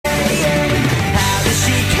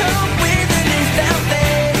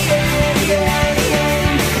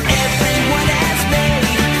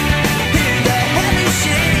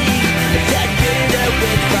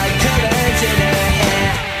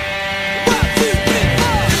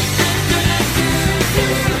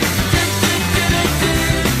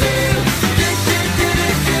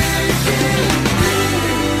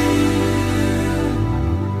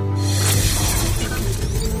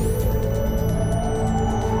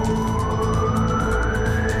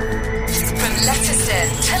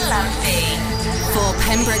For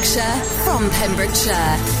Pembrokeshire, from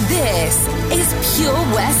Pembrokeshire, this is Pure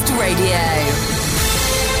West Radio.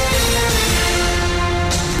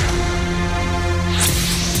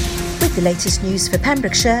 With the latest news for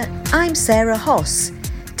Pembrokeshire, I'm Sarah Hoss.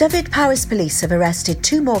 Dyfed-Powys Police have arrested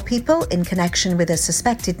 2 more people in connection with a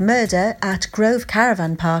suspected murder at Grove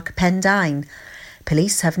Caravan Park, Pendine.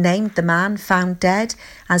 Police have named the man found dead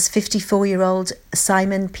as 54-year-old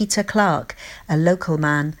Simon Peter Clark, a local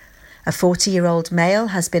man. A 40-year-old male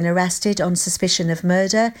has been arrested on suspicion of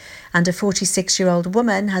murder, and a 46-year-old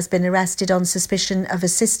woman has been arrested on suspicion of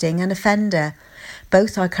assisting an offender.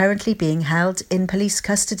 Both are currently being held in police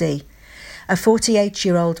custody. A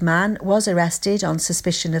 48-year-old man was arrested on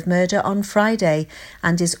suspicion of murder on Friday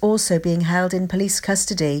and is also being held in police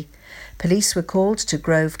custody. Police were called to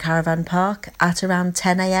Grove Caravan Park at around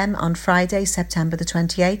 10 a.m. on Friday, September the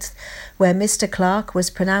 28th, where Mr. Clark was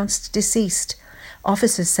pronounced deceased.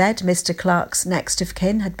 Officers said Mr. Clark's next of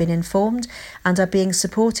kin had been informed and are being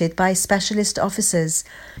supported by specialist officers.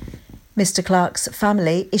 Mr. Clark's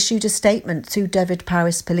family issued a statement to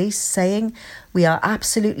Dyfed-Powys Police saying, "We are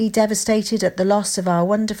absolutely devastated at the loss of our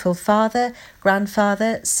wonderful father,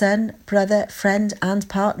 grandfather, son, brother, friend and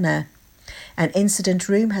partner." An incident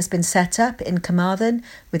room has been set up in Carmarthen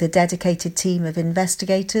with a dedicated team of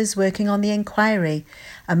investigators working on the inquiry.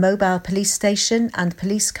 A mobile police station and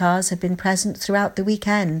police cars have been present throughout the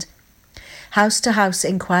weekend. House-to-house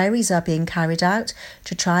inquiries are being carried out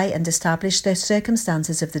to try and establish the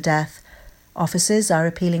circumstances of the death. Officers are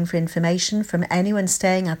appealing for information from anyone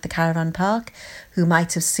staying at the caravan park who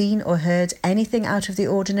might have seen or heard anything out of the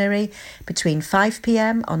ordinary between 5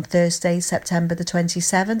 p.m. on Thursday, September the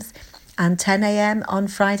 27th and 10 a.m. on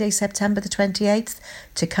Friday, September the 28th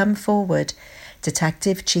to come forward.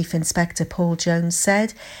 Detective Chief Inspector Paul Jones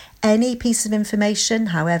said, "Any piece of information,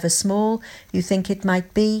 however small you think it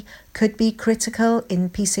might be, could be critical in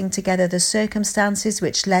piecing together the circumstances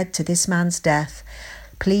which led to this man's death.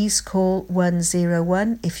 Please call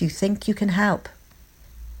 101 if you think you can help."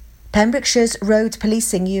 Pembrokeshire's Road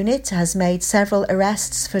Policing Unit has made several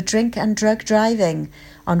arrests for drink and drug driving.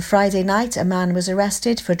 On Friday night, a man was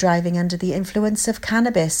arrested for driving under the influence of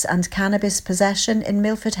cannabis and cannabis possession in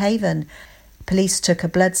Milford Haven. Police took a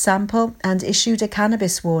blood sample and issued a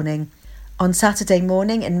cannabis warning. On Saturday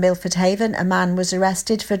morning in Milford Haven, a man was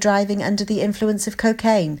arrested for driving under the influence of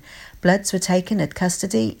cocaine. Bloods were taken at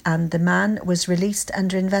custody and the man was released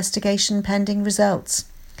under investigation pending results.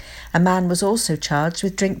 A man was also charged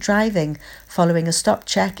with drink driving following a stop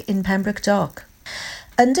check in Pembroke Dock.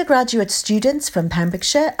 Undergraduate students from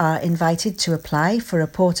Pembrokeshire are invited to apply for a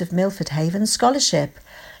Port of Milford Haven scholarship.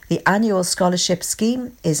 The annual scholarship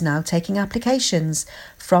scheme is now taking applications,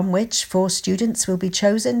 from which 4 students will be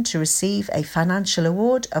chosen to receive a financial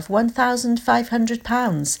award of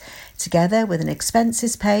 £1,500, together with an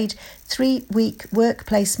expenses-paid 3-week work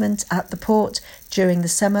placement at the port during the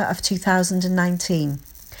summer of 2019.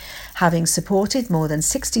 Having supported more than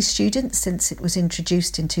 60 students since it was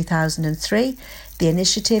introduced in 2003, the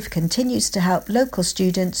initiative continues to help local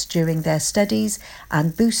students during their studies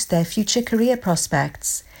and boost their future career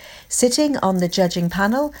prospects. Sitting on the judging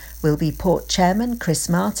panel will be Port Chairman Chris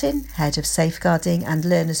Martin, Head of Safeguarding and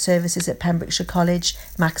Learner Services at Pembrokeshire College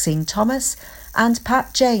Maxine Thomas, and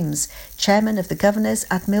Pat James, Chairman of the Governors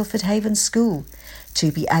at Milford Haven School. To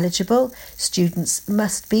be eligible, students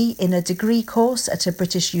must be in a degree course at a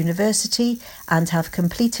British university and have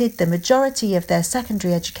completed the majority of their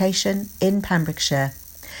secondary education in Pembrokeshire.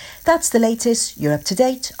 That's the latest. You're up to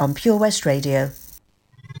date on Pure West Radio.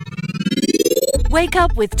 Wake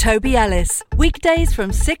up with Toby Ellis. Weekdays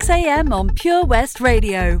from 6 a.m. on Pure West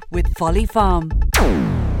Radio with Folly Farm.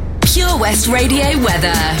 Pure West Radio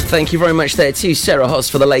weather. Thank you very much there to Sarah Hoss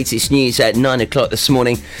for the latest news at 9 o'clock this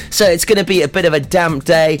morning. So it's going to be a bit of a damp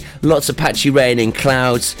day, lots of patchy rain and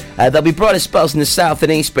clouds. There'll be brighter spells in the south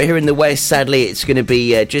and east, but here in the west, sadly, it's going to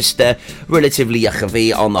be just relatively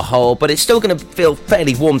yucca on the whole. But it's still going to feel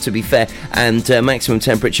fairly warm, to be fair, and maximum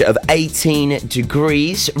temperature of 18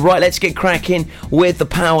 degrees. Right, let's get cracking with the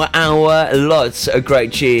Power Hour. Lots of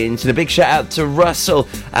great tunes. And a big shout out to Russell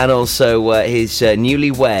and also his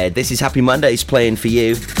newlywed. This is Happy Mondays playing for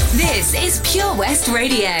you. This is Pure West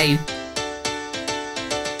Radio.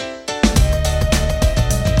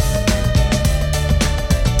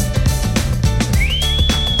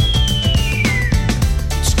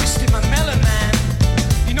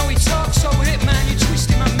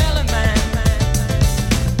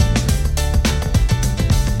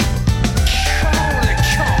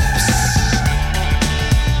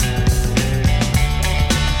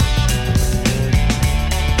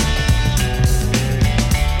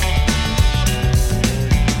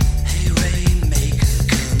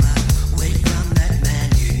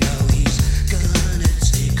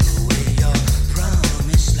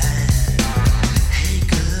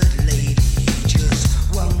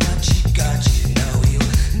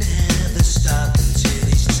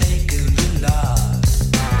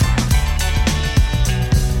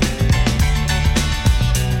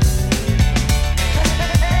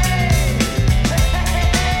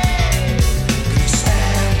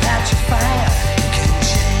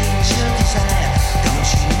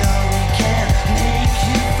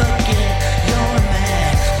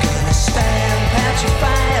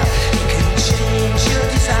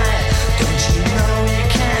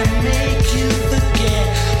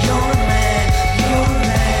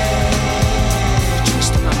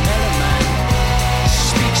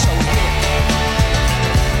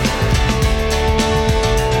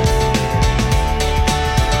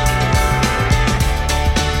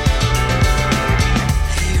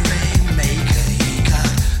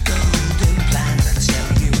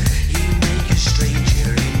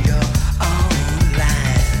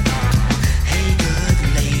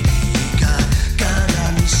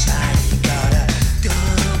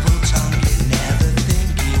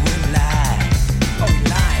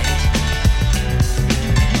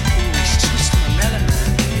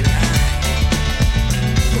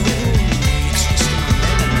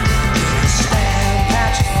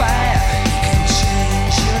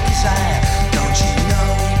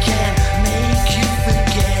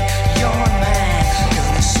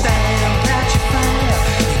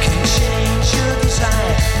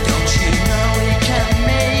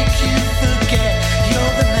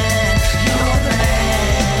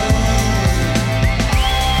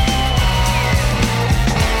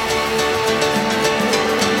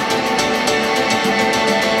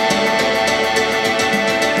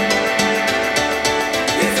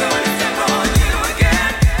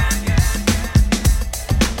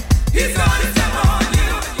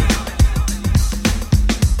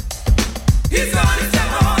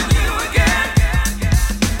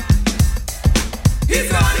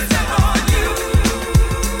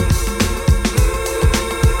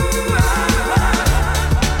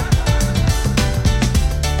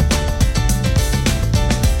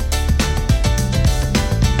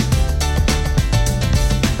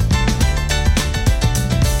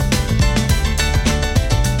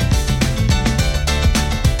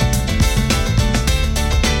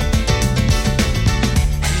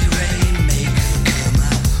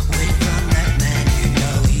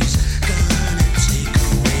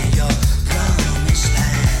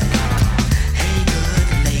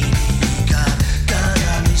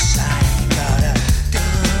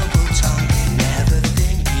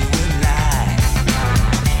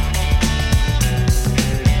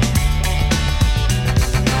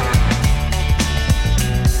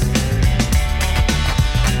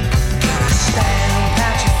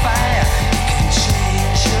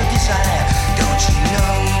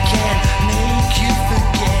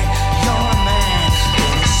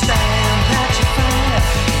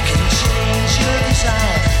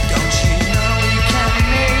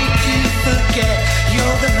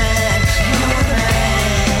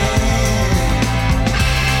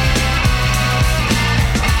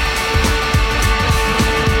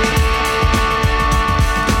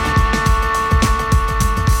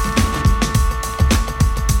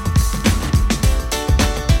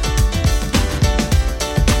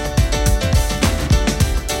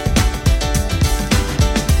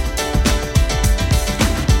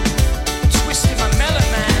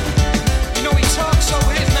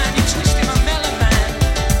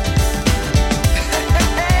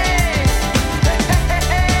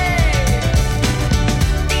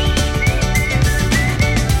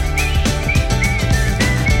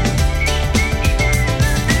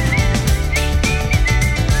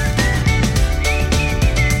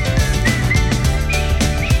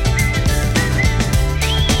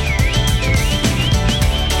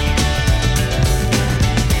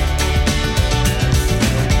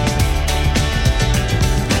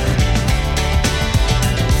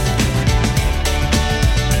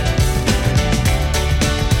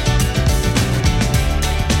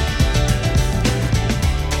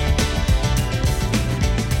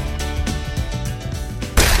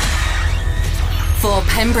 For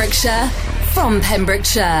Pembrokeshire, from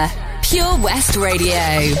Pembrokeshire, Pure West Radio.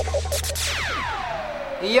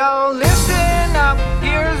 Yo, listen up,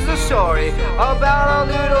 here's the story about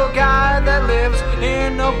a little guy that lives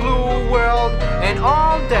in a blue world. And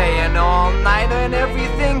all day and all night and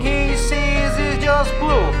everything he sees is just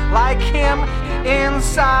blue. Like him,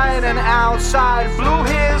 inside and outside. Blue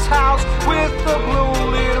his house with a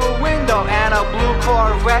blue little window and a blue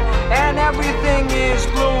Corvette. And everything is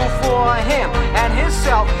blue for him and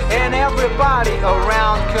himself and everybody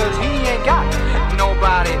around. Cause he ain't got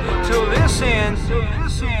nobody to listen.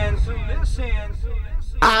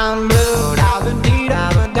 I'm blue, da-ba-dee,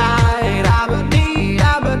 da-ba-die, da-ba-dee,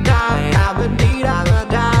 da-ba-die, da-ba-dee,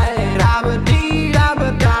 da-ba-die, da-ba-dee,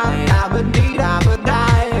 da-ba-die, da-ba-dee,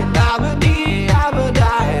 da-ba-die, da-ba-dee,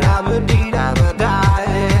 da-ba-die, da-ba-dee,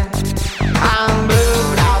 da-ba-die. I'm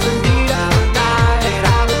blue, da-ba-dee, da-ba-die,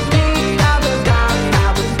 da-ba-dee, da-ba-die,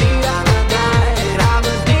 da-ba-dee, da-ba-die,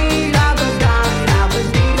 da-ba-dee, da-ba-die,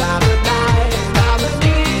 da-ba-dee, da-ba-die,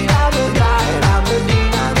 da-ba-dee, da-ba-die,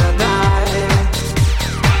 da-ba-dee, da-ba-die.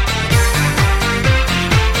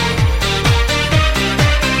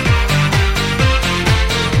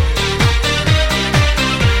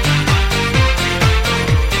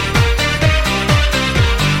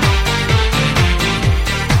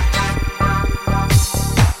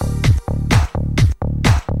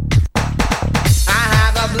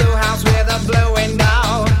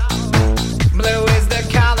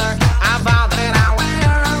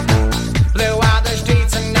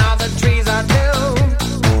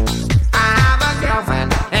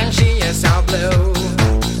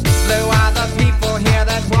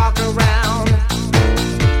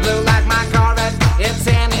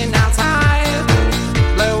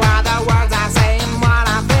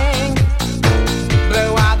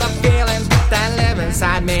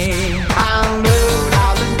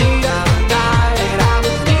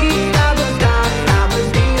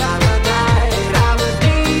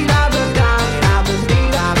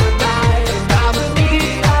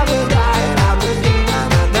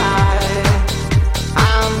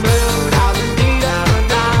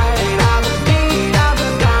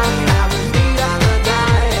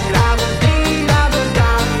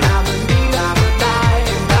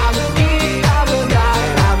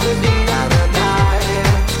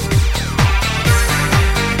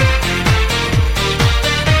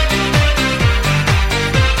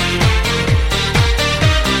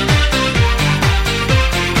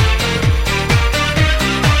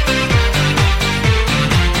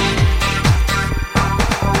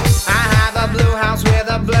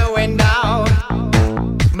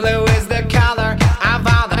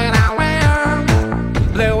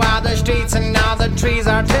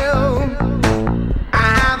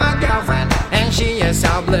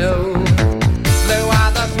 blue. Blue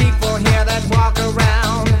are the people here that walk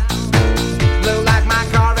around. Blue like my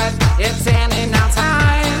Corvette, it's in and out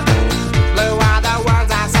time. Blue are the words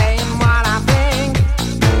I say and what I think.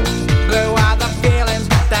 Blue are the feelings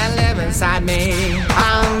that live inside me.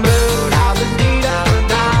 I'm blue.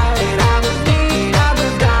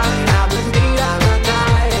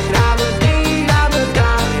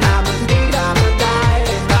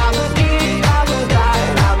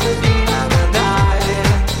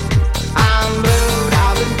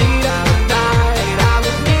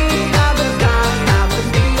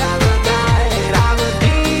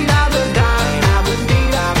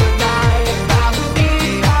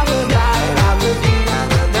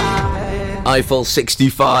 Eiffel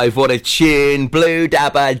 65, what a tune. Blue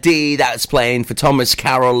Dabba Dee, that's playing for Thomas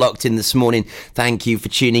Carroll, locked in this morning. Thank you for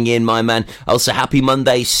tuning in, my man. Also, happy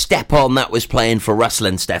Monday. Step On, that was playing for Russell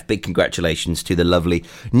and Steph. Big congratulations to the lovely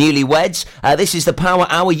newlyweds. This is the Power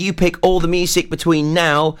Hour. You pick all the music between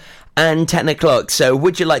now and 10 o'clock. So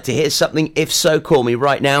would you like to hear something? If so, call me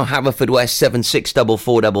right now. Haverfordwest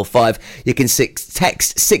 764455. You can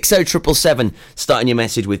text 60777 starting your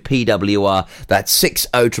message with PWR. That's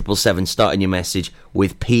 60777 starting your message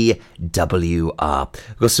with PWR.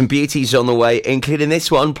 We've got some beauties on the way, including this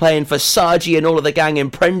one playing for Sargi and all of the gang in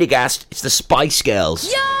Prendergast. It's the Spice Girls.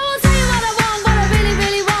 Yo, I'll tell you what I want, what I really,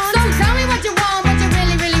 really want. So tell me what you want, what you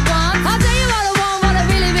really, really want. I'll tell you what I want, what I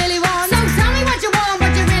really, really want. So tell me what you want,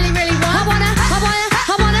 what you really, really want.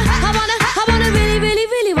 I wanna really, really,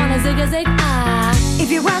 really wanna zig a zig ah. If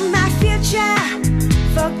you want my future,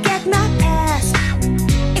 forget my past.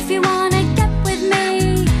 If you wanna get with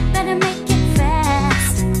me, better make it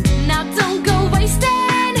fast. Now don't go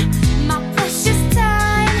wasting my precious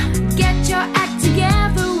time. Get your act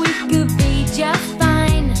together, we could be just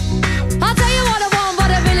fine. I'll tell you what I want, what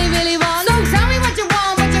I really, really want. So tell me what you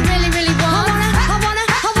want, what you really, really want. I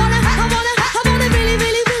wanna really,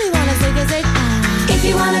 really, really wanna zig a zig ah. If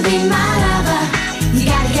you wanna be my lover, you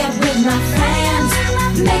gotta get with my friends.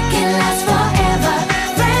 Make it last forever.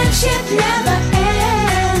 Friendship never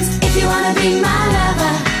ends. If you wanna be my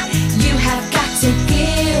lover, you have got to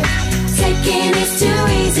give. Taking is too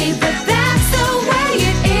easy, but that's the way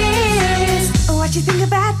it is. What you think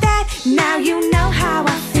about that? Now you know how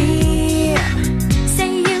I feel. Say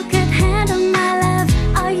you could handle my love.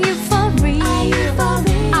 Are you for real?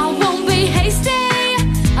 I won't be hasty.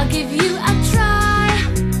 I'll give you a try.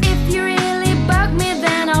 If you really bug me,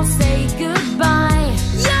 then I'll say goodbye.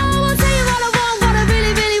 Yo, I'll tell you what I want, what I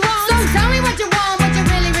really, really want. So tell me what you want, what you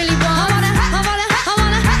really, really want.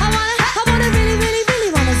 I wanna really, really, really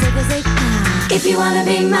wanna zig a zig ah. If you wanna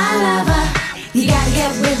be my lover, you gotta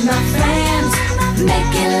get with my friends.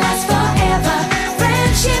 Make it last forever.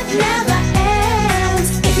 Friendship never ends.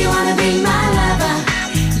 If you wanna be my lover,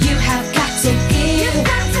 you have got to give.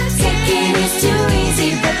 Taking is too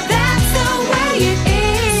easy, but that's the way it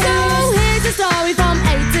is. So here's a story from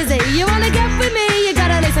A to Z. You wanna get with me, you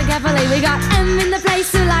gotta listen carefully. We got M in the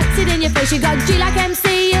place who likes it in your face. You got G like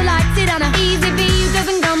MC, who likes it on a easy B, who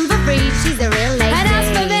doesn't come for free. She's a real lady. And as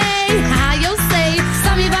for me, how you'll see,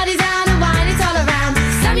 slam your body down and wine it all around.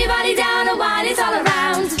 Slam your body down and wine it all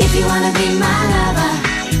around. If you wanna be my lover,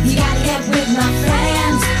 you gotta get with my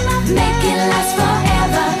friends. Make it last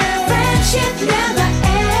forever. Friendship never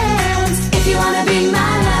ends. If you wanna be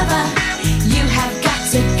my lover, you have got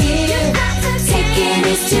to give. Taking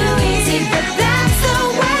is too easy, but that's the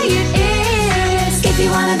way it is. If you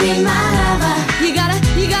wanna be my lover, You gotta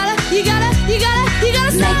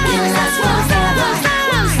make it last forever.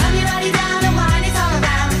 slam your body down and wine it all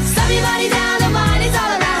around. Slam your body down and wine it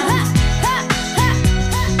all around.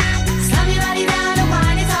 Slam your body down and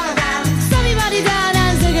wine it all around. Slam your body down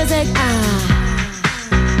and zig a zig ah.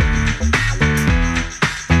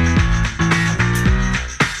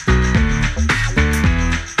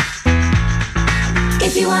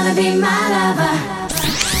 If you wanna be my lover.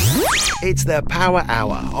 It's the Power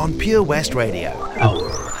Hour on Pure West Radio.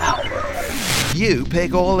 You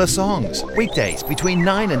pick all the songs. Weekdays between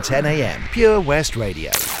 9 and 10 a.m. Pure West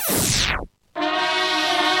Radio.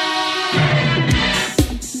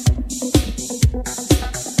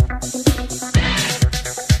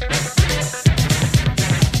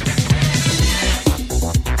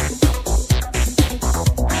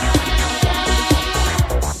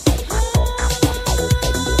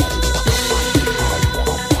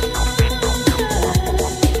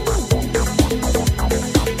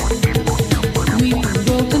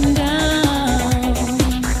 Broken down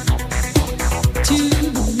to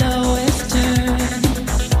the lowest.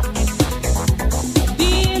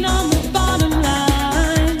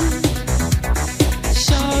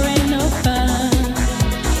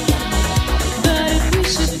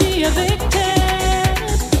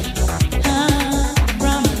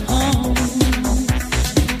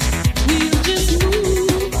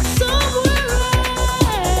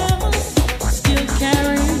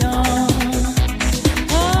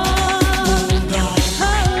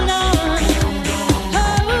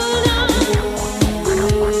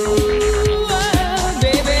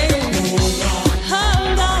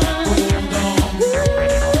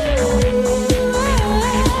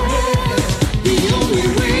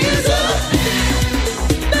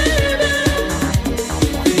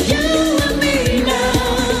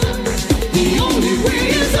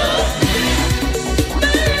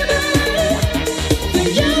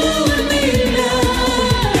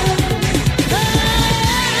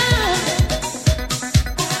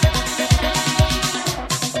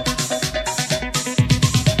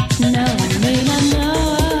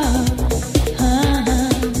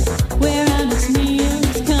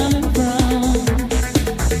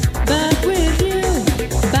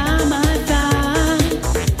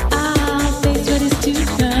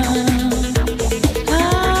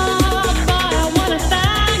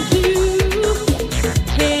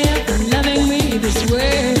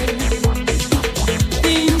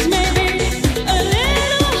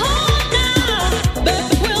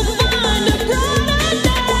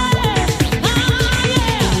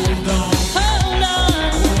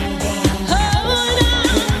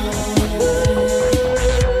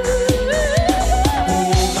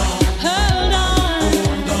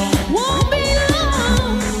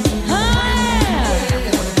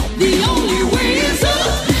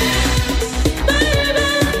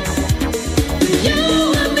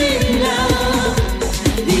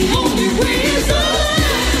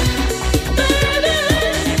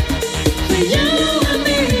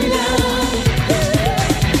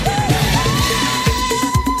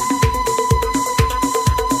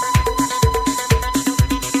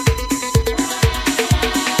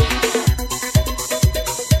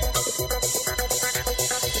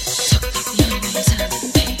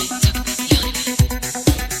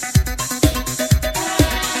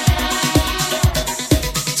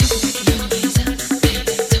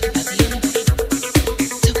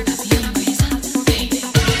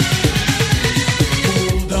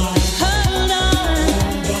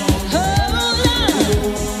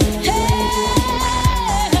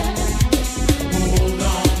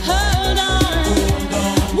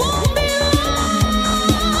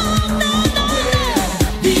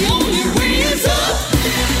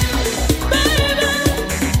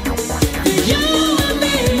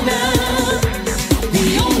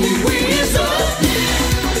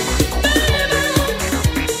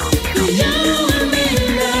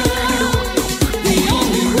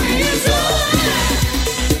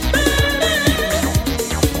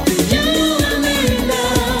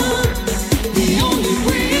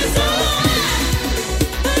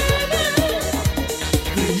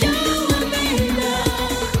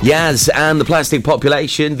 Yaz and the Plastic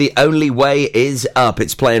Population, The Only Way Is Up.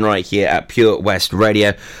 It's playing right here at Pure West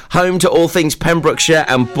Radio, home to all things Pembrokeshire,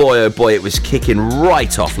 and boy oh boy, it was kicking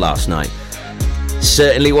right off last night.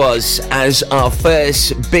 Certainly was, as our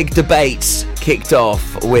first big debates kicked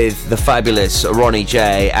off with the fabulous Ronnie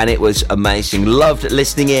J, and it was amazing. Loved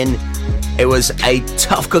listening in. It was a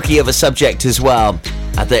tough cookie of a subject as well,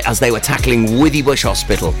 as they were tackling Withybush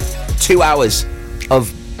Hospital. 2 hours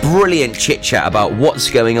of brilliant chit-chat about what's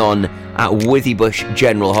going on at Withybush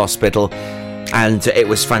General Hospital, and it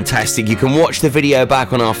was fantastic. You can watch the video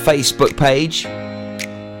back on our Facebook page.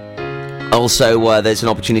 Also, there's an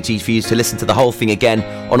opportunity for you to listen to the whole thing again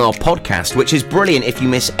on our podcast, which is brilliant if you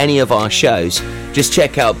miss any of our shows. Just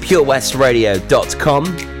check out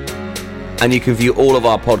purewestradio.com and you can view all of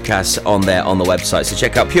our podcasts on there on the website. So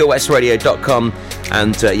check out purewestradio.com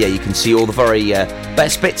and you can see all the very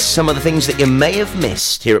best bits, some of the things that you may have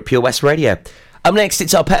missed here at Pure West Radio. Up next,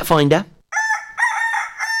 it's our Pet Finder.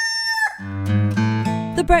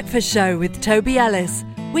 The Breakfast Show with Toby Ellis.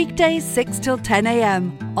 Weekdays 6 till 10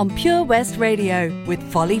 a.m. on Pure West Radio with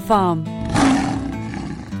Folly Farm.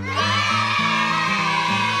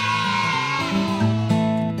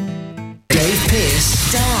 Dave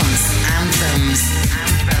Pearce Dance Anthems.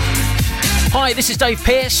 Hi, this is Dave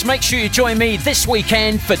Pearce. Make sure you join me this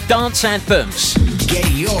weekend for Dance Anthems. Get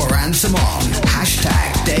your anthem on.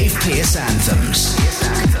 Hashtag Dave Pearce Anthems.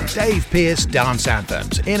 Dave Pearce Dance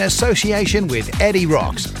Anthems, in association with Eddie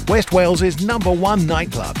Rocks, West Wales's #1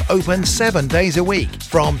 nightclub, open 7 days a week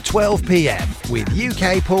from 12 p.m. with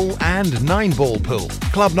UK pool and 9-ball pool.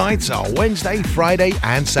 Club nights are Wednesday, Friday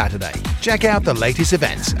and Saturday. Check out the latest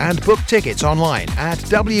events and book tickets online at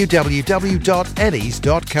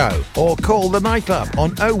www.eddies.co or call the nightclub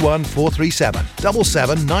on 01437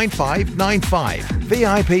 779595.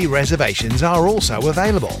 VIP reservations are also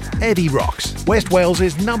available. Eddie Rocks, West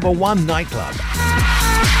Wales's #1 nightclub.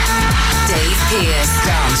 Dave Pearce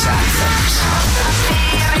Dance Anthems.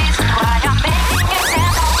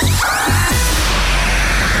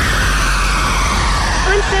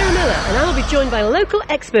 I'm Sarah Miller, and I'll be joined by local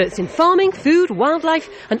experts in farming, food, wildlife,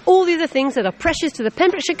 and all the other things that are precious to the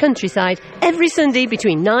Pembrokeshire countryside every Sunday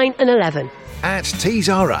between 9 and 11. At Tees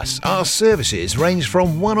R Us, our services range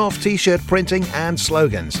from one-off t-shirt printing and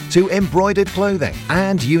slogans to embroidered clothing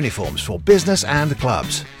and uniforms for business and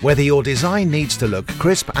clubs. Whether your design needs to look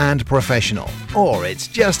crisp and professional, or it's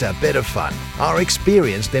just a bit of fun, our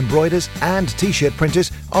experienced embroiders and t-shirt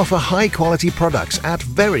printers offer high-quality products at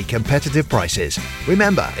very competitive prices.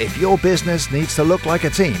 Remember, if your business needs to look like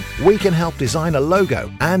a team, we can help design a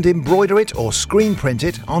logo and embroider it or screen print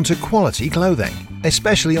it onto quality clothing,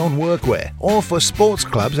 especially on workwear or for sports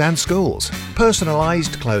clubs and schools.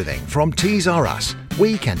 Personalised clothing from Tees R Us.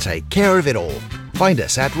 We can take care of it all. Find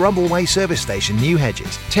us at Rumbleway Service Station, New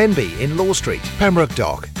Hedges, 10B in Law Street, Pembroke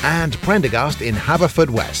Dock, and Prendergast in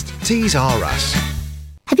Haverfordwest. Tees R Us.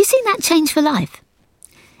 Have you seen that Change for Life?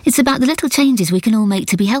 It's about the little changes we can all make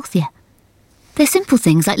to be healthier. They're simple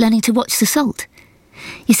things like learning to watch the salt.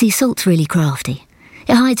 You see, salt's really crafty.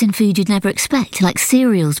 It hides in food you'd never expect, like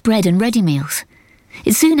cereals, bread and ready meals.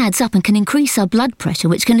 It soon adds up and can increase our blood pressure,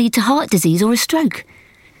 which can lead to heart disease or a stroke.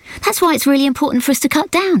 That's why it's really important for us to cut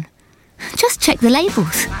down. Just check the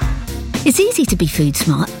labels. It's easy to be food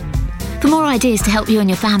smart. For more ideas to help you and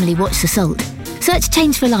your family watch the salt, search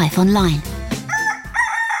Change for Life online.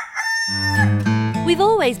 We've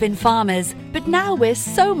always been farmers, but now we're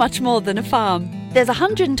so much more than a farm. There's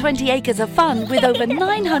 120 acres of fun with over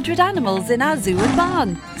 900 animals in our zoo and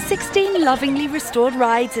barn. 16 lovingly restored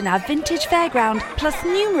rides in our vintage fairground, plus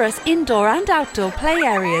numerous indoor and outdoor play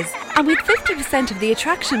areas. And with 50% of the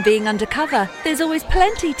attraction being undercover, there's always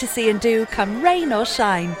plenty to see and do come rain or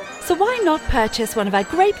shine. So why not purchase one of our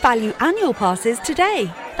great value annual passes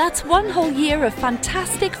today? That's 1 whole year of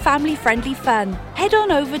fantastic family-friendly fun. Head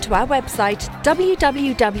on over to our website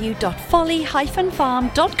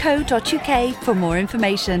www.folly-farm.co.uk for more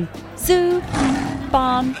information. Zoo,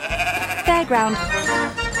 barn, fairground,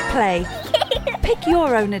 play. Pick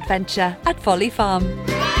your own adventure at Folly Farm.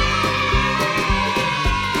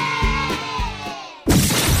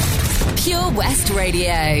 Pure West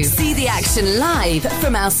Radio. See the action live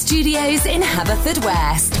from our studios in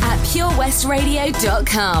Haverfordwest at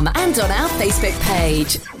purewestradio.com and on our Facebook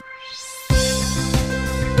page.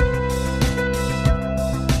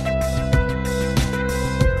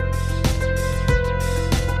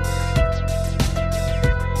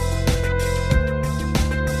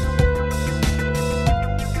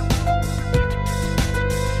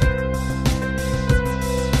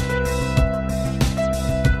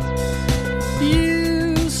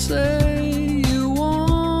 You say you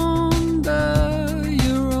wonder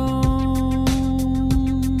your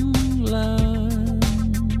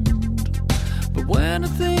when I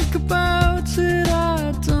think about it,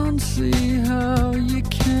 I don't see how you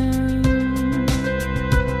can.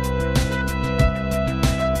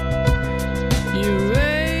 You're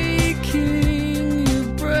aching,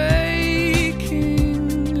 you're breaking,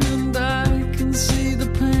 and I can see the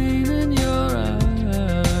pain in your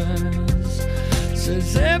eyes.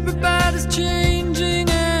 Says everybody's changing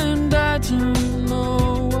and I don't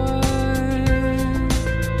know why.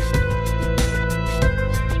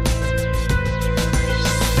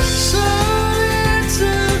 So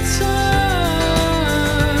little time,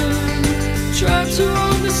 try to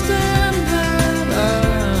understand that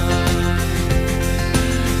I'm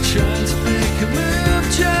trying to make a move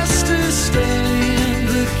just to stay in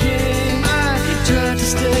the game. I try to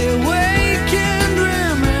stay awake and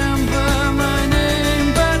remember my name,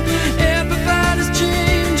 but everybody's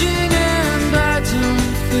changing and I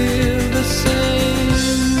don't feel the same.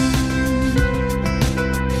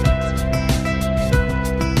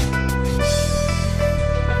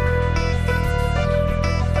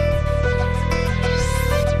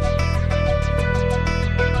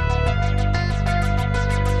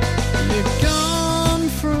 You're gone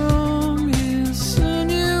from here, soon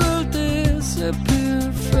you'll disappear,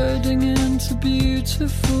 fading into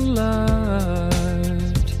beautiful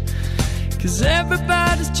light. 'Cause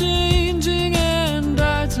everybody's changing and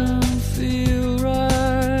I don't feel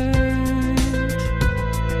right.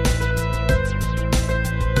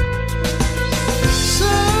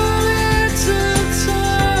 So little time,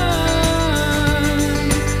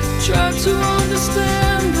 try to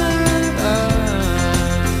understand that I'm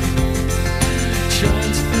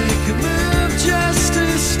trying to make a move just to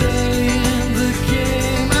stay in the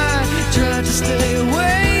game. I try to stay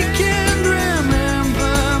awake and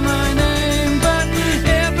remember my name, but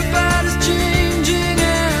everybody's changing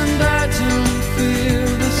and I don't feel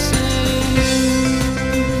the same.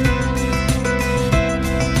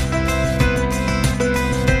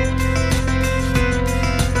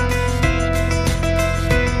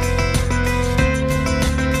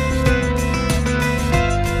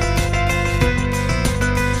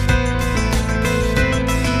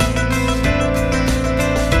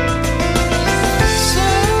 So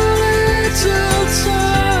little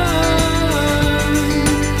time,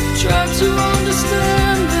 try to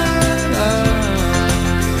understand that I'm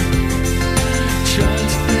trying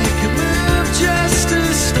to make a move just to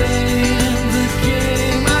stay in the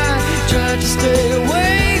game. I try to stay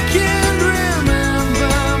awake and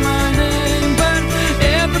remember my name, but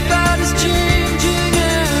everybody's changing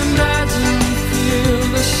and I don't feel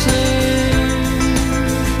the same.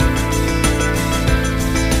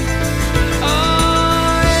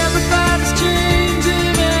 Oh, everybody's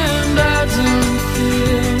changing and I don't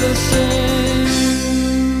feel the same.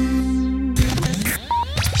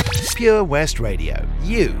 Pure West Radio.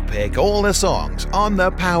 You pick all the songs on the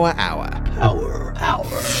Power Hour. Power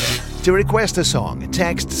Hour. To request a song,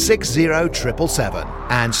 text 60777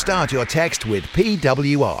 and start your text with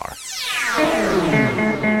PWR.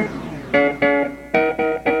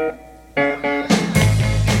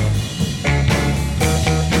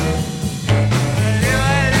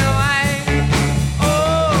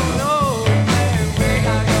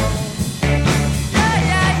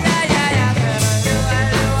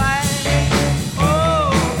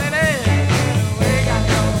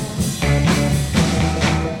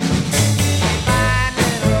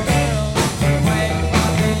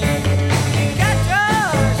 Got your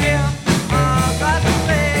ship,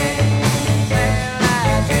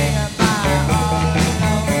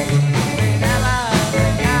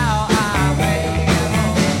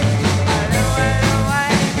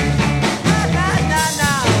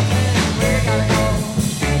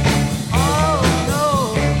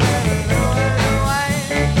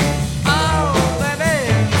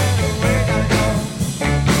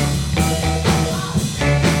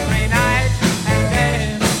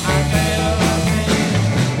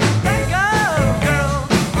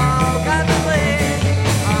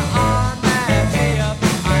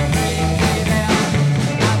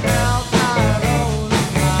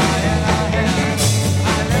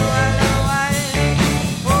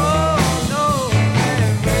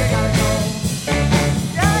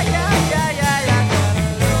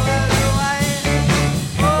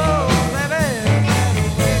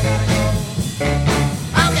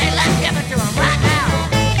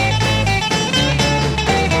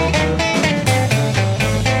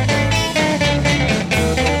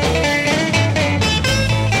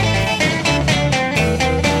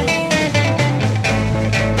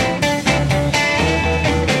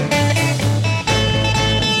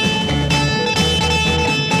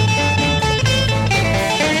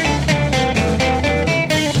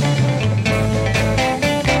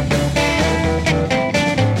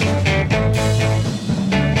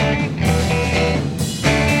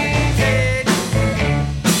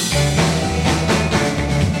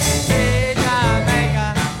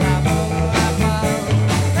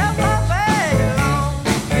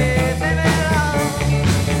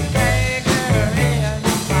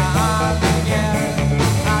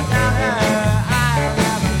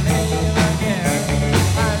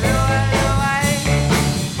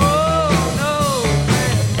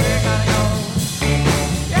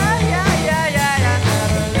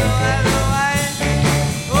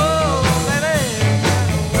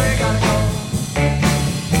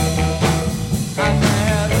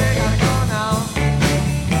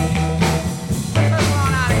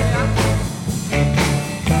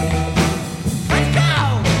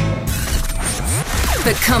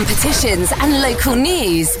 competitions and local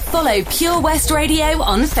news, follow Pure West Radio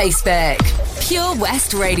on Facebook. Pure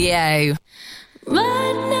West Radio.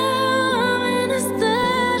 Right now I'm in a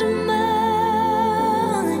state of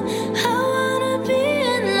mind. I wanna be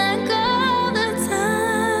in like all the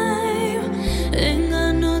time. Ain't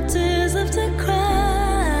got no tears left to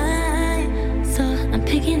cry. So I'm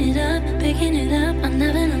picking it up, picking it up. I'm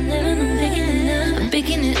living, I'm picking it up. I'm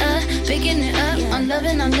picking it up, picking it up. I'm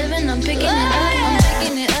loving, I'm living, I'm picking it up. I'm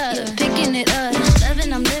picking it up, picking it up.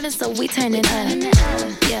 I'm living, so we turn it up.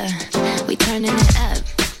 Yeah, we turning it up.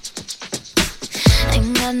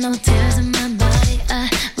 Ain't got no tears in my body. I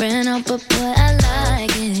ran out, but boy, I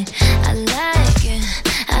like it. I like it,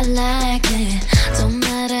 I like it. Don't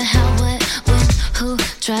matter how, what, when, who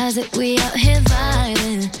tries it. We out here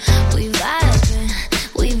vibing. We vibing,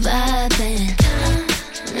 we vibing.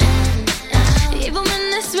 Even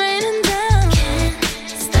when it's raining down, can't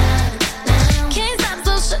stop now. Can't stop,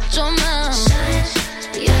 so shut your mouth.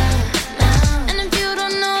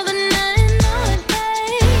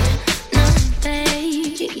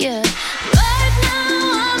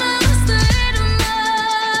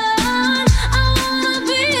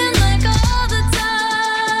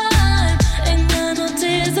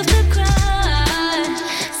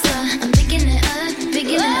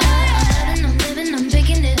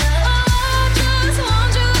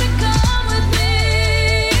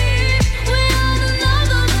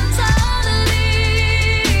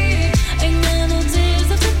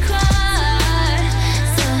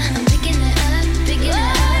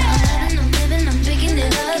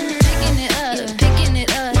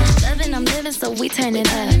 We turn it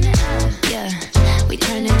up, yeah, we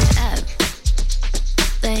turn it up.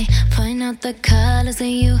 They point out the colors in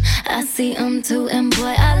you, I see them too, and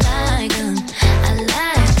boy, I like them, I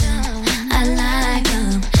like them, I like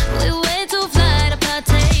them. We way too fly to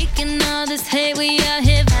partake in all this hate, we out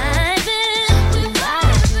here vibing, we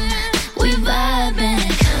vibing, we vibing.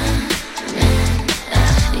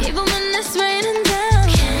 Even when it's raining down,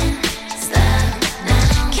 can't stop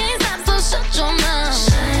now, can't stop, so shut your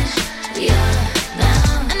mouth, yeah.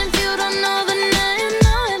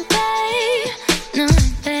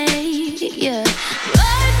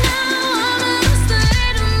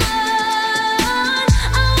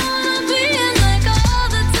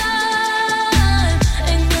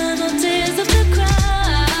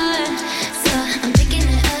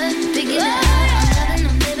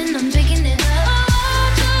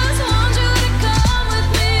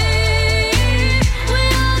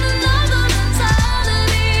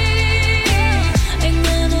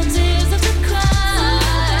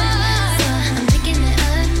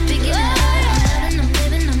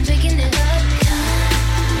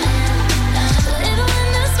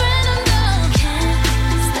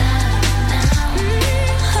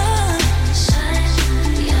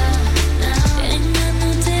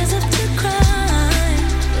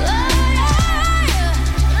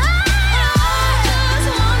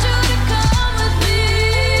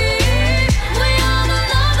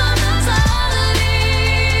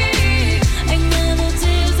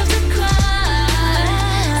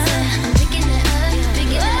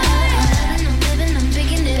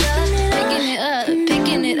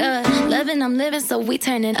 So we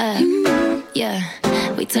turn it up, yeah,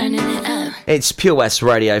 we turning it up. It's Pure West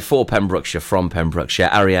Radio for Pembrokeshire, from Pembrokeshire,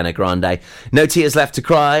 Ariana Grande. No Tears Left to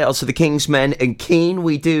Cry, also the Kingsmen and Keane.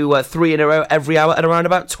 We do 3 in a row every hour at around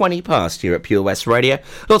about 20 past here at Pure West Radio.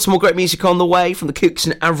 Lots more great music on the way from the Kooks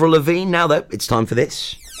and Avril Lavigne. Now though, it's time for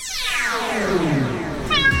this.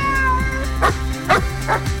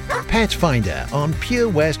 Pet Finder on Pure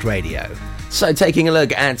West Radio. So taking a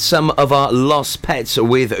look at some of our lost pets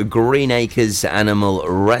with Green Acres Animal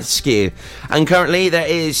Rescue. And currently there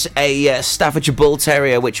is a Staffordshire Bull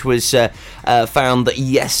Terrier which was found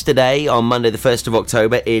yesterday on Monday the 1st of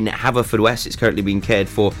October in Haverfordwest. It's currently being cared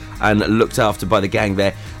for and looked after by the gang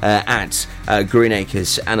there at Green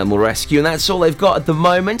Acres Animal Rescue. And that's all they've got at the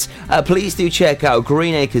moment. Please do check out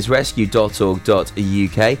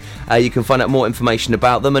greenacresrescue.org.uk. You can find out more information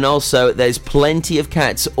about them, and also there's plenty of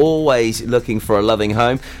cats always looking for a loving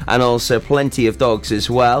home, and also plenty of dogs as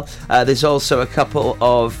well. There's also a couple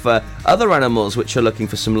of other animals which are looking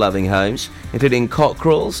for some loving homes, including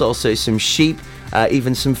cockerels, also some sheep,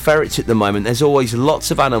 even some ferrets at the moment. There's always lots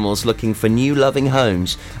of animals looking for new loving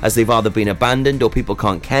homes, as they've either been abandoned or people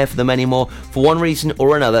can't care for them anymore. For one reason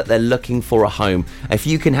or another, they're looking for a home. If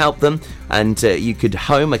you can help them, and you could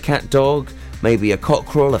home a cat, dog, maybe a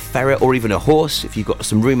cockerel, a ferret, or even a horse, if you've got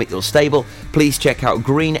some room at your stable, please check out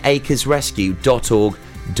greenacresrescue.org.uk.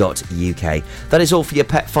 That is all for your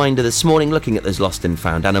Pet Finder this morning, looking at those lost and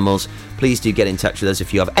found animals. Please do get in touch with us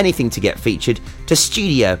if you have anything to get featured, to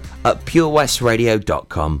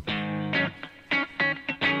studio@purewestradio.com.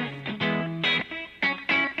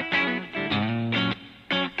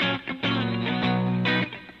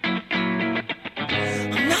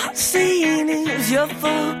 I'm not saying it was your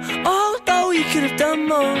fault, although you could have done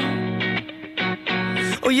more.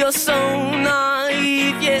 Oh, you're so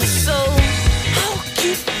naive, yes, so how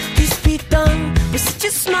could this be done with such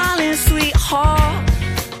a smiling sweetheart?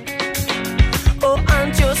 Oh,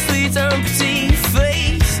 and your sweet and pretty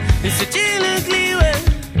face is such an ugly way,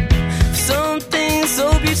 something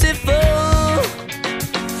so beautiful.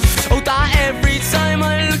 Oh, that every time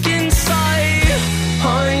I look inside,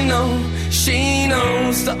 I know she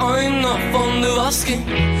knows that I'm not fond of asking.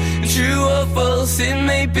 True or false it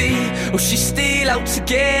may be, or she's still out to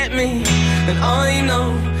get me. And I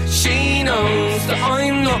know she knows that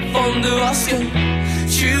I'm not fond of asking.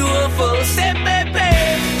 True or false it may be,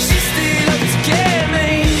 she's still out to get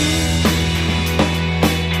me.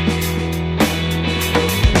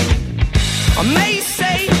 I may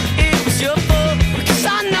say it was your fault, because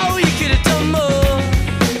I know you could have done more.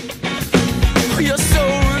 Oh, you're so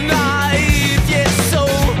naive, yeah, so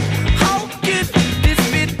how could this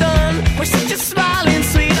be done with such a smiling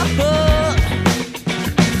sweetheart?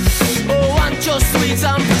 Oh, and your sweet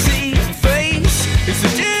and pretty face is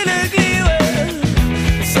such an ugly way,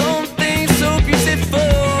 something so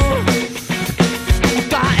beautiful.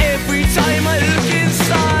 But every time I look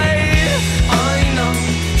inside, I know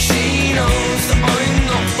she knows that I'm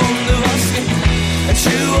not fond of asking. And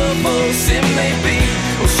true or false it may be,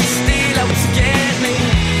 or she's still out to get me.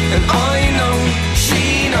 And I know she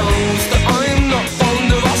knows that I'm not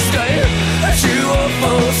fond of asking. And true or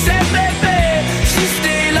false it may be, she's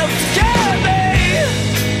still out to get me.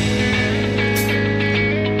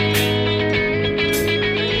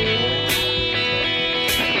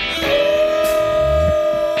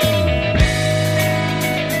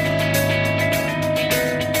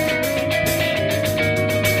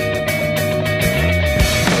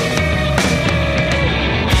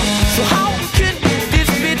 So how could this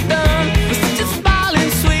be done with such a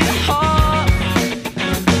smiling sweetheart?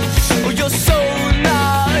 Oh, you're so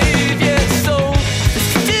naive, yeah, so it's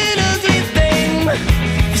such an ugly thing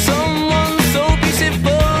for someone so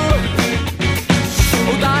beautiful.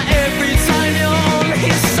 Oh, that every time you're on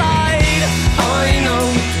his side, I know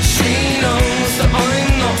she knows that I'm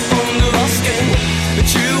not fond of asking. But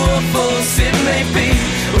true or false it may be,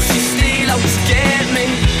 or she's still out to get me.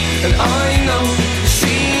 And I know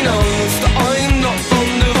she knows that I'm not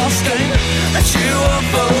fond of asking. And true or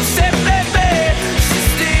false it may be, she's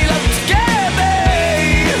still out to get me.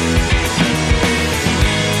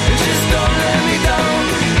 Just don't let me down.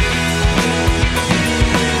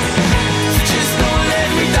 Just don't let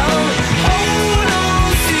me down. Hold on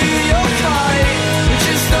to your kite.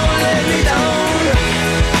 Just don't let me down.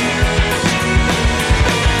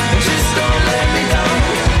 Just don't let me down.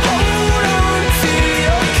 Hold on to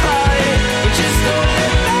your kite. Just don't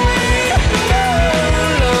let me down.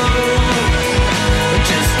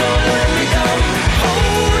 Just don't let me down.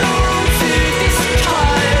 Hold on to this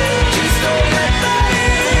kite. Just don't let me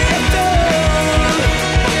down.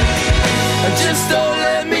 Just don't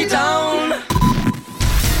let me down.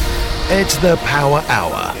 It's the Power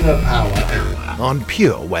Hour. On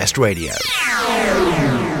Pure West Radio.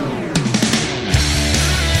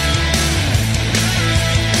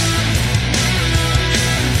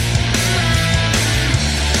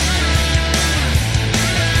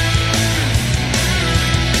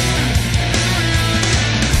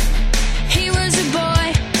 He was a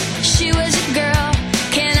boy, she was a girl.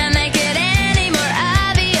 Can I make it any more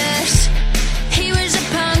obvious? He was a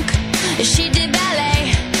punk, she did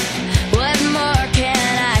ballet. What more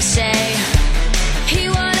can I say? He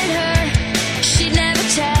wanted her, she'd never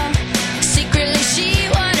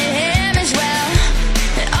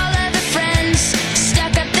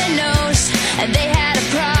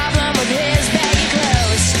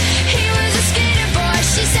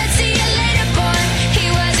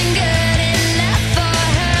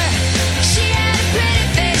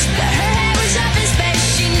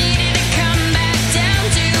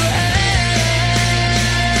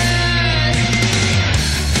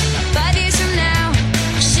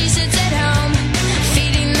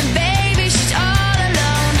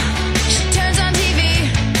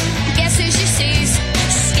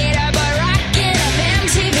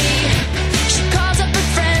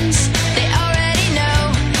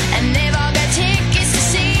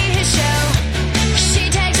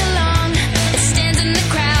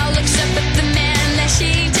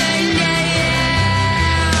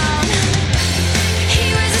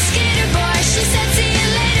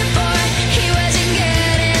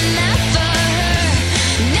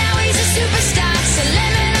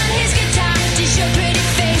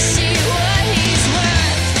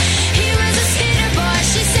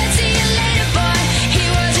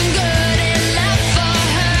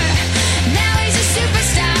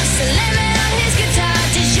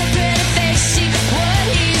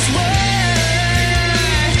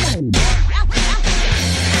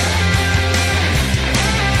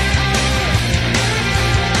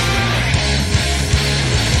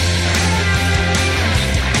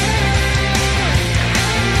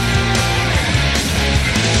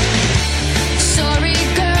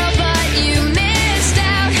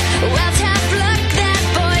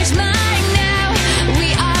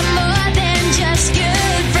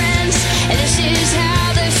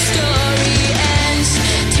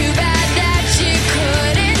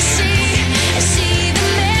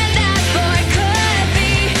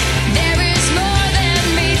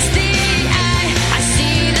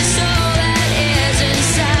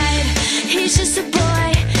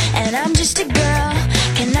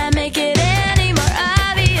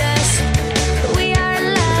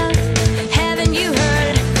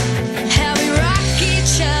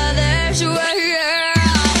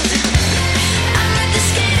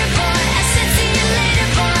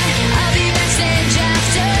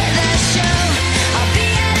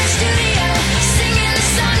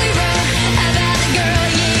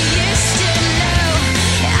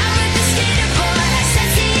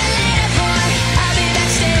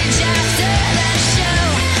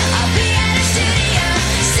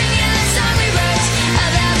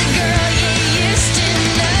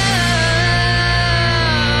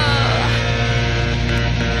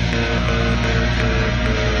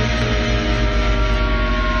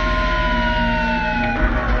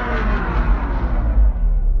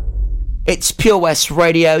It's Pure West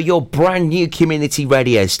Radio, your brand new community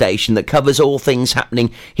radio station that covers all things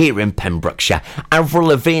happening here in Pembrokeshire. Avril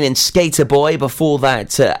Lavigne and Skater Boy, before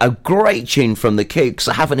that a great tune from the Kooks.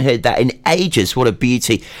 I haven't heard that in ages, what a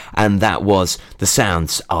beauty. And that was the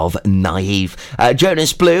sounds of Naive.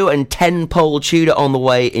 Jonas Blue and 10-Pole Tudor on the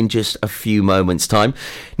way in just a few moments' time.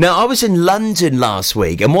 Now, I was in London last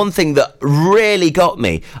week, and one thing that really got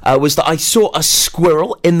me was that I saw a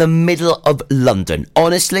squirrel in the middle of London.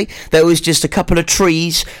 Honestly, there was just a couple of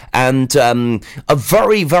trees and a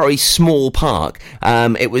very, very small park.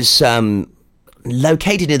 It was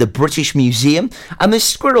located in the British Museum, and this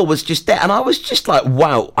squirrel was just there, and I was just like,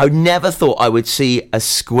 wow, I never thought I would see a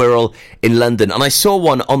squirrel in London, and I saw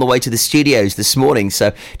one on the way to the studios this morning,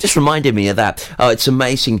 so just reminded me of that. Oh, it's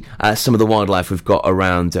amazing, some of the wildlife we've got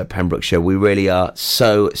around Pembrokeshire. We really are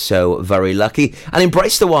so very lucky, and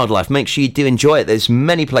embrace the wildlife. Make sure you do enjoy it. There's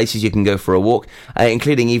many places you can go for a walk,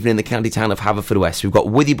 including even in the county town of Haverfordwest. We've got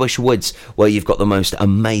Withybush Woods, where you've got the most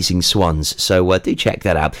amazing swans, so do check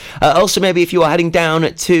that out. Also, maybe if you are heading down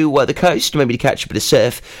to the coast, maybe to catch a bit of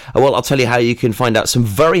surf, well, I'll tell you how you can find out some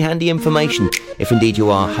very handy information if indeed you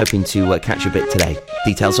are hoping to catch a bit today.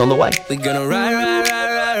 Details on the way. We're gonna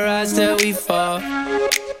ride till we fall.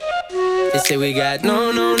 They say we got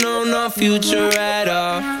no future at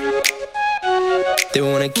all. They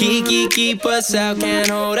wanna keep us out, can't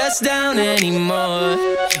hold us down anymore.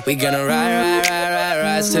 We're gonna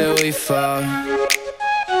ride till we fall.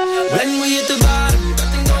 When we hit the bottom,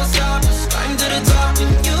 nothing gonna stop us. Climb to the top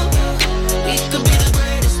with you. We could be the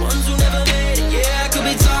greatest ones who never made it. Yeah, I could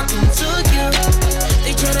be talking to you.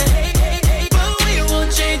 They tryna hate, but we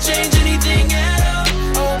won't change anything at all.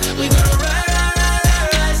 Oh, we gonna ride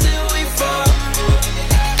till we fall.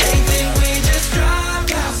 They think we just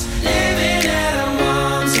dropped out, living at our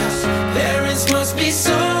mom's house. Parents must be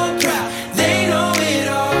so proud, they know it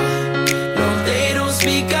all. No, they don't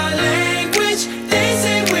speak our language. They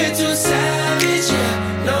say we're too savage, yeah.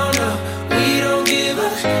 No, we don't give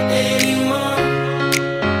up anymore.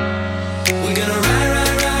 We're gonna ride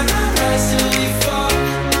till we fall.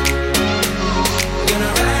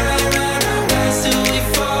 Gonna ride till we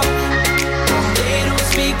fall. They don't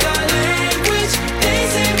speak our language. They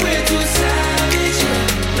say we're too savage, yeah.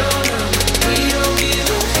 No, we don't give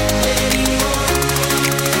up anymore.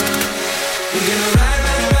 We're gonna ride.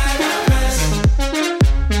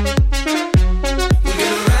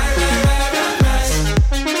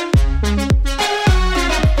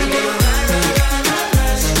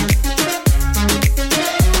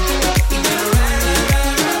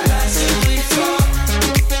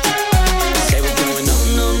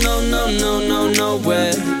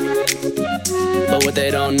 But what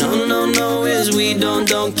they don't know is we don't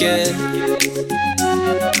care.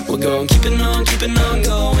 We're gonna keep it on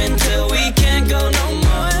going till we can't go no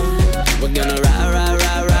more. We're gonna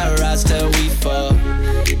ride till we fall.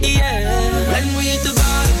 Yeah. When we hit the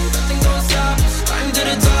bottom, nothing gonna stop us. Climb to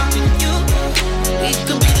the top with you. We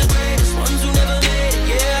could be the greatest ones who never made it.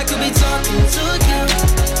 Yeah, I could be talking to you.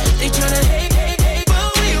 They tryna hate, but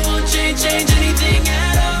we won't change anything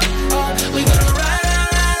at all. Oh, we gonna ride.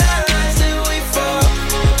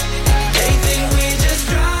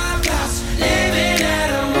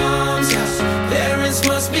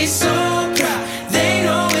 Must be so proud, they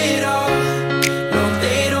know it all. No,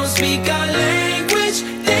 they don't speak our language.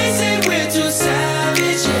 They say we're too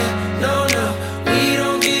savage, yeah. No, we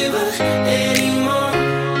don't give up anymore.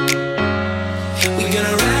 We're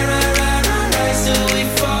gonna ride till we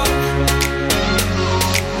fall.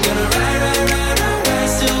 Gonna ride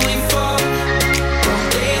till we fall.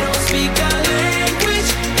 They don't speak our language.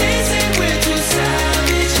 They say we're too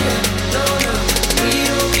savage, yeah. No, we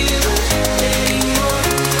don't give up anymore.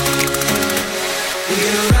 We're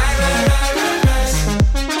gonna ride.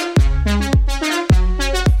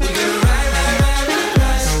 We're gonna ride. We're gonna ride.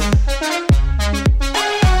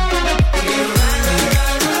 We're gonna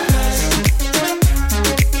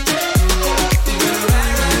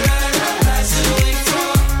ride till we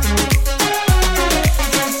fall.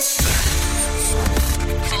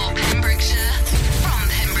 For Pembrokeshire, from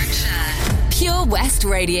Pembrokeshire, Pure West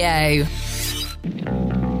Radio.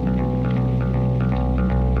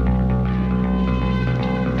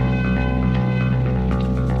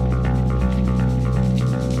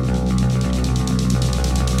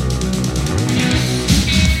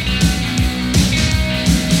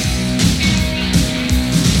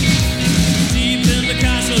 Deep in the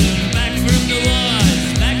castle, back from the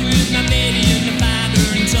wars, back with my lady and the father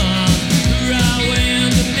and son. Hurrah, when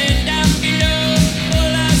the men down below,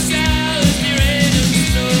 all our sail is the red and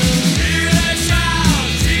snow.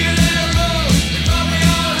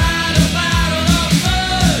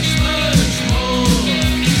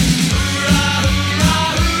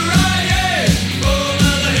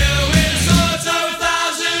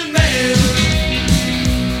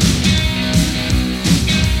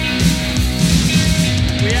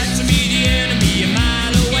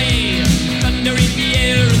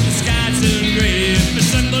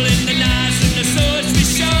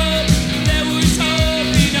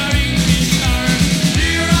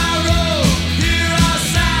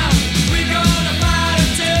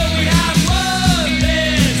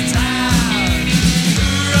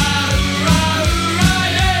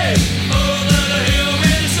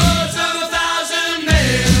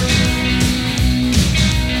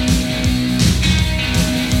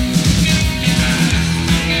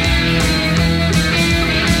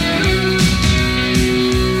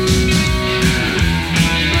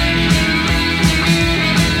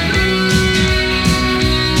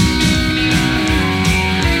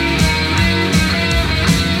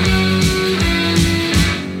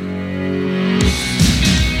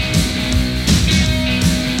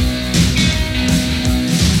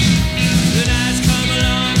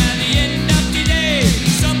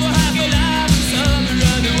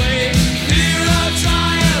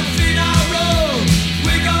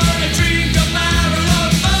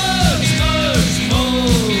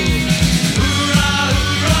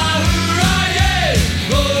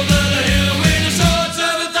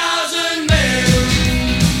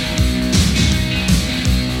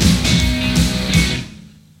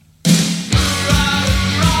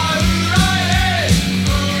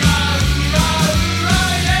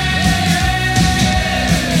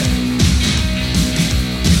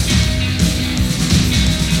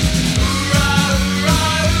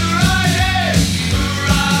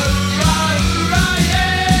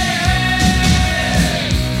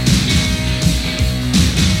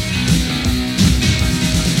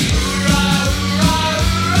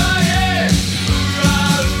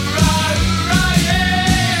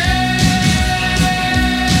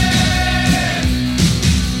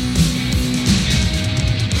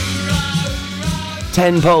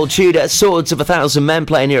 10-pole Tudor, Swords of a Thousand Men,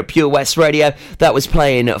 playing here at Pure West Radio. That was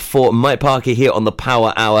playing for Mike Parker here on the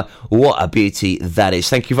Power Hour. What a beauty that is.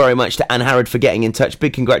 Thank you very much to Anne Harrod for getting in touch.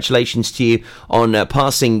 Big congratulations to you on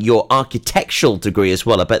passing your architectural degree as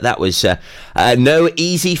well. I bet that was no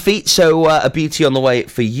easy feat, so a beauty on the way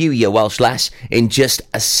for you, you Welsh lass, in just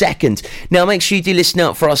a second. Now, make sure you do listen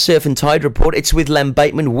out for our Surf and Tide report. It's with Len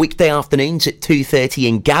Bateman, weekday afternoons at 2:30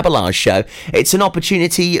 in Gabalage Show. It's an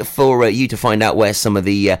opportunity for you to find out where some of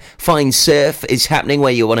the fine surf is happening,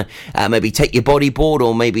 where you want to maybe take your bodyboard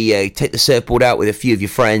or maybe take the surfboard out with a few of your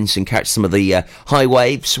friends and catch some of the high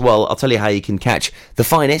waves. Well, I'll tell you how you can catch the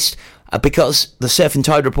finest, because the Surf and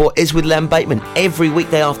Tide report is with Len Bateman every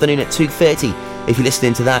weekday afternoon at 2:30. If you're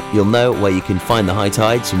listening to that, you'll know where you can find the high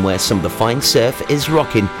tides and where some of the fine surf is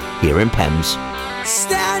rocking here in Pembs.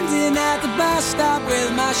 Standing at the bus stop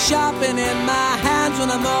with my shopping in my hands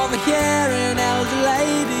when I'm overhearing elder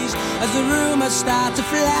ladies as the rumours start to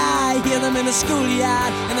fly. Hear them in the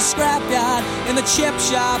schoolyard, in the scrapyard, in the chip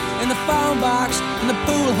shop, in the phone box, in the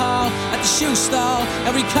pool hall, at the shoe stall.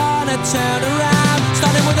 Every corner turned around,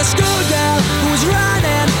 starting with a schoolgirl who was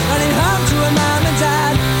running home to her mom and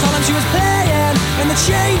dad. Told them she was playing in the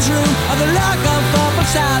change room of the local football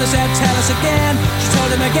side. I said, tell us again. She told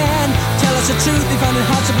him again, tell us the truth. He found it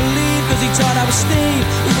hard to believe, cause he thought I was Steve.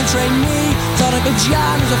 Even trained me, thought Uncle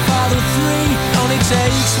John was a father of three. Only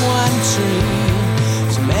takes one tree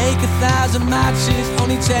to make 1,000 matches.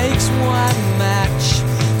 Only takes one match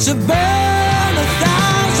to burn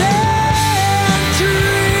 1,000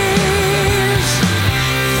 trees.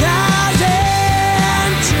 1,000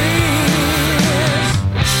 trees.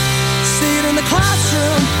 See it in the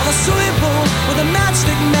classroom, on the swimming pool, with a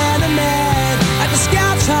matchstick man and man. At the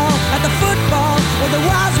scouts hall, at the football, where the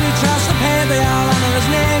wives we trust the paid. They all honor his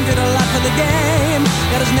name, did a lot for the game.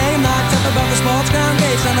 Got his name knocked up above the sports ground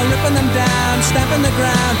gates, and they're ripping them down, stamping the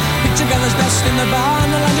ground. Picture girls dust in the barn,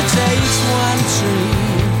 the land it takes one tree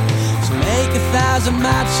to make 1,000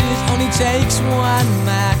 matches. Only takes one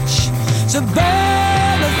match to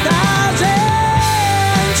burn 1,000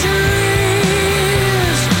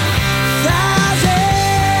 trees. 1,000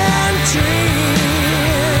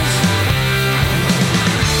 trees.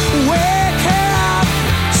 Wake up,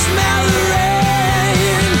 smell the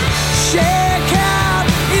rain. Shake up,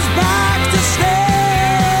 he's back to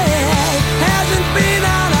stay. Hasn't been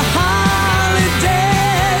on a holiday.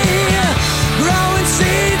 Growing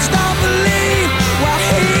seeds, don't believe what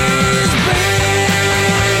he's been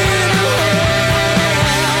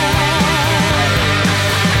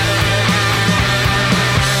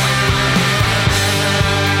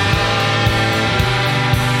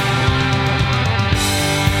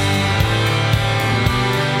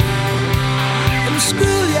in the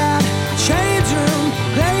schoolyard, change room,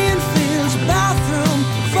 playing fields, bathroom,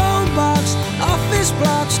 phone box, office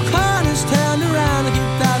blocks, corners turned around. He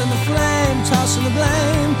kicked out in the flame, tossing the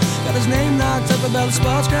blame. Got his name knocked up above the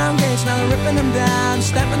sports ground gates. Now they're ripping them down,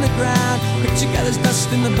 stamping the ground. Picture gathers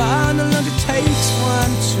dust in the barn. The longer takes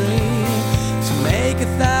one tree to make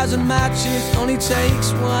 1,000 matches. Only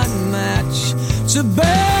takes one match to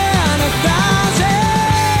burn 1,000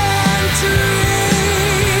 trees.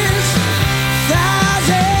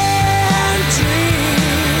 1,000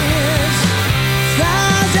 trees.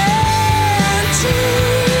 1,000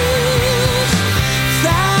 trees.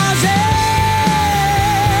 1,000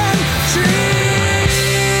 trees.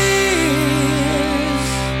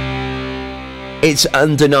 It's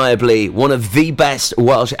undeniably one of the best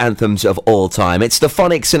Welsh anthems of all time. It's the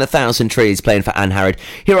Phonics and 1,000 Trees, playing for Anne Harrod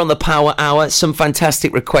here on the Power Hour. Some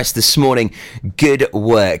fantastic requests this morning. Good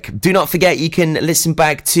work. Do not forget, you can listen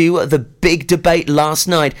back to the big debate last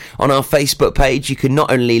night on our Facebook page. You can not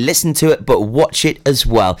only listen to it, but watch it as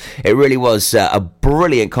well. It really was a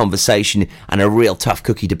brilliant conversation and a real tough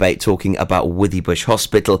cookie debate talking about Withybush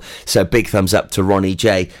Hospital. So big thumbs up to Ronnie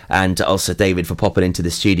J and also David for popping into the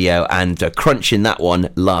studio and crunching that one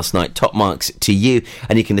last night. Top marks to you,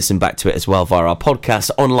 and you can listen back to it as well via our podcast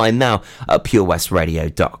online now at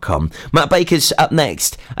purewestradio.com. Matt Baker's up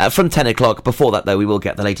next from 10 o'clock. Before that, though, we will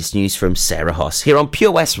get the latest news from Sarah Hoss here on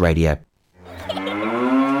Pure West Radio.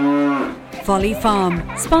 Folly Farm,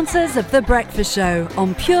 sponsors of The Breakfast Show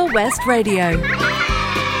on Pure West Radio.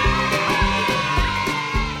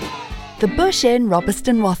 The Bush Inn,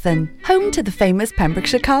 Robertson Wathen, home to the famous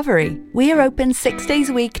Pembrokeshire Carvery. We are open 6 days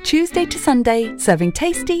a week, Tuesday to Sunday, serving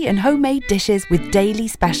tasty and homemade dishes with daily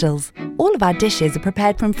specials. All of our dishes are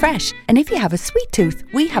prepared from fresh, and if you have a sweet tooth,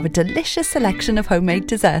 we have a delicious selection of homemade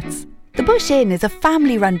desserts. The The Bush Inn is a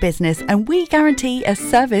family-run business and we guarantee a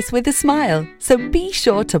service with a smile. So be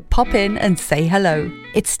sure to pop in and say hello.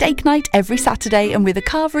 It's steak night every Saturday and with a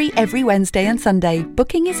carvery every Wednesday and Sunday.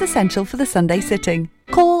 Booking is essential for the Sunday sitting.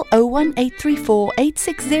 Call 01834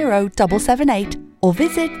 860 778 or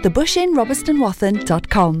visit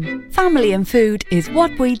thebushinrobertsonwathen.com. Family and food is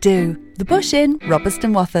what we do. The Bush Inn,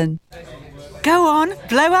 Robertson Wathen. Go on,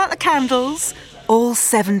 blow out the candles. All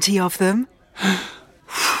 70 of them.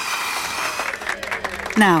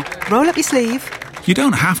 Now, roll up your sleeve. You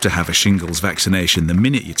don't have to have a shingles vaccination the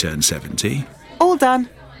minute you turn 70. All done.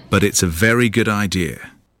 But it's a very good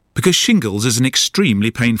idea. Because shingles is an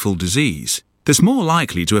extremely painful disease that's more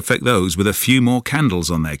likely to affect those with a few more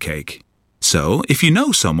candles on their cake. So, if you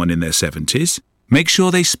know someone in their 70s, make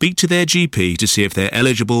sure they speak to their GP to see if they're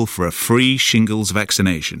eligible for a free shingles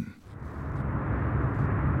vaccination.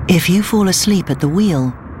 If you fall asleep at the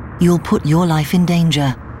wheel, you'll put your life in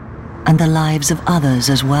danger, and the lives of others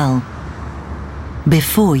as well.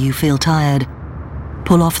 Before you feel tired,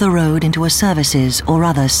 pull off the road into a services or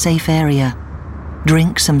other safe area,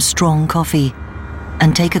 drink some strong coffee,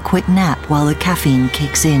 and take a quick nap while the caffeine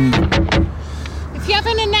kicks in. If you're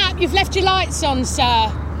having a nap, you've left your lights on,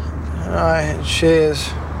 sir. Alright, cheers.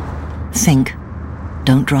 Think.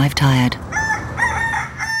 Don't drive tired.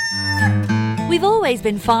 We've always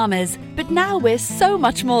been farmers, but now we're so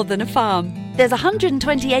much more than a farm. There's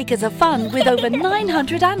 120 acres of fun with over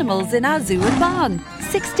 900 animals in our zoo and barn,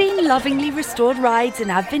 16 lovingly restored rides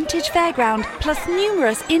in our vintage fairground, plus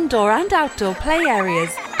numerous indoor and outdoor play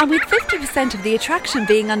areas. And with 50% of the attraction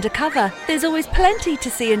being undercover, there's always plenty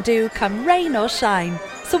to see and do come rain or shine.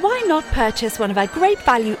 So why not purchase one of our great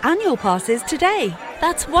value annual passes today?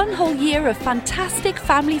 That's one whole year of fantastic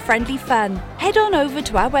family-friendly fun. Head on over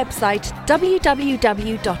to our website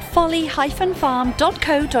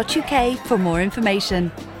www.folly-farm.co.uk for more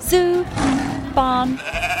information. Zoo, barn,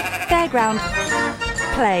 fairground,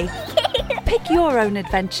 play. Pick your own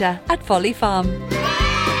adventure at Folly Farm.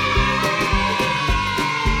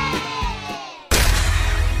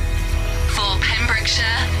 For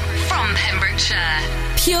Pembrokeshire, from Pembrokeshire,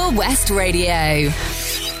 Pure West Radio.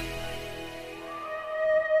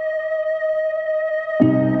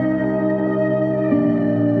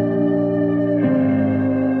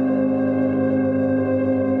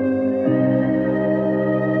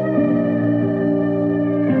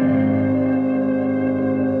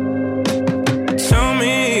 Tell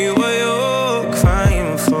me what you're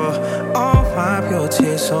crying for. I'll wipe your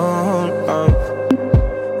tears on up.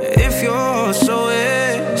 If you're so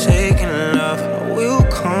shaking, love, I will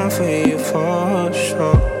comfort you for